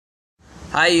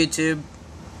Hi, YouTube.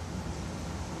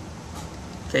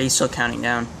 Okay, he's still counting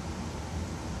down.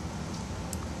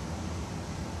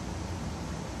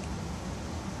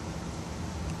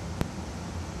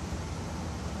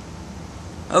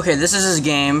 Okay, this is his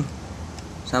game.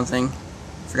 Something.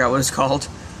 Forgot what it's called.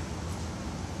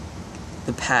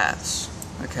 The Paths.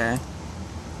 Okay.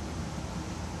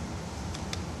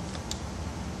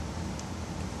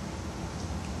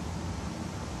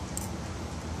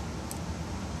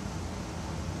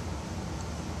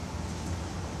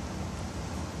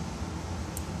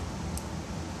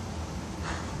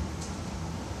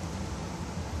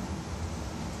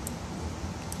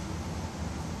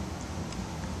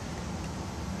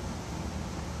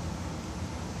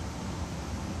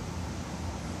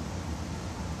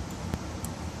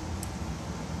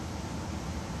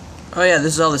 Oh yeah,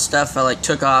 this is all the stuff I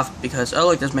took off because, oh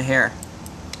look, there's my hair.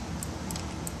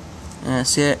 Yeah,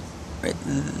 see it? Right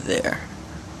there.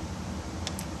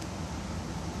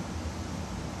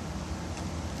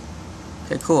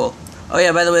 Okay, cool. Oh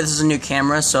yeah, by the way, this is a new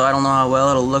camera, so I don't know how well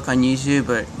it'll look on YouTube,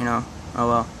 but, you know, oh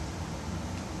well.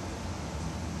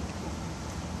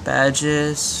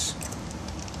 Badges.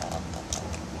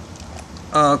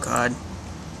 Oh god.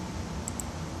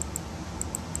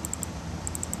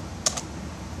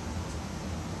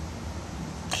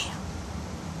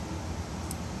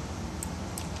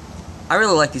 I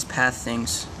really like these path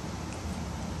things.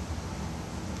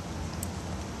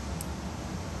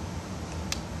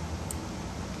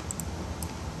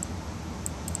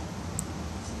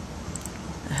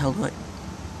 The hell do I...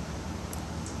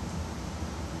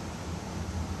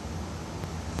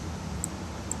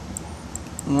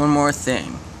 One more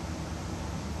thing.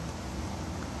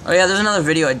 Oh yeah, there's another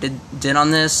video I did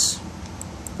on this,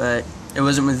 but it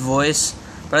wasn't with voice.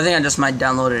 But I think I just might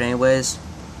download it anyways.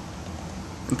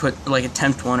 And put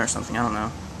attempt one or something, I don't know.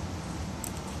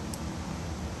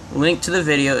 Link to the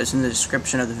video is in the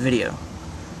description of the video.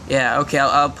 Yeah, okay,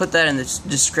 I'll put that in the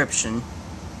description.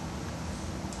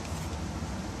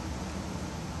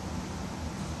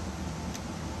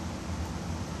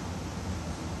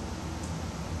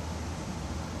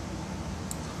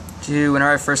 Dude,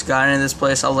 whenever I first got into this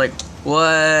place, I was like, what?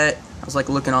 I was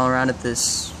looking all around at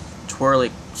this twirly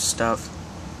stuff.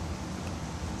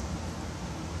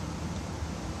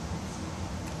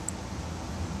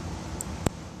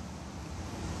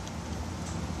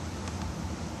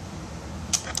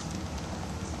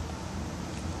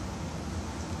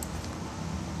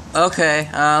 Okay,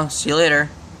 see you later.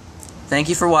 Thank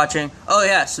you for watching. Oh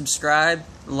yeah, subscribe,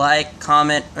 like,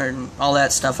 comment, or all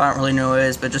that stuff. I don't really know what it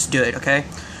is, but just do it, okay?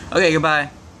 Okay,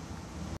 goodbye.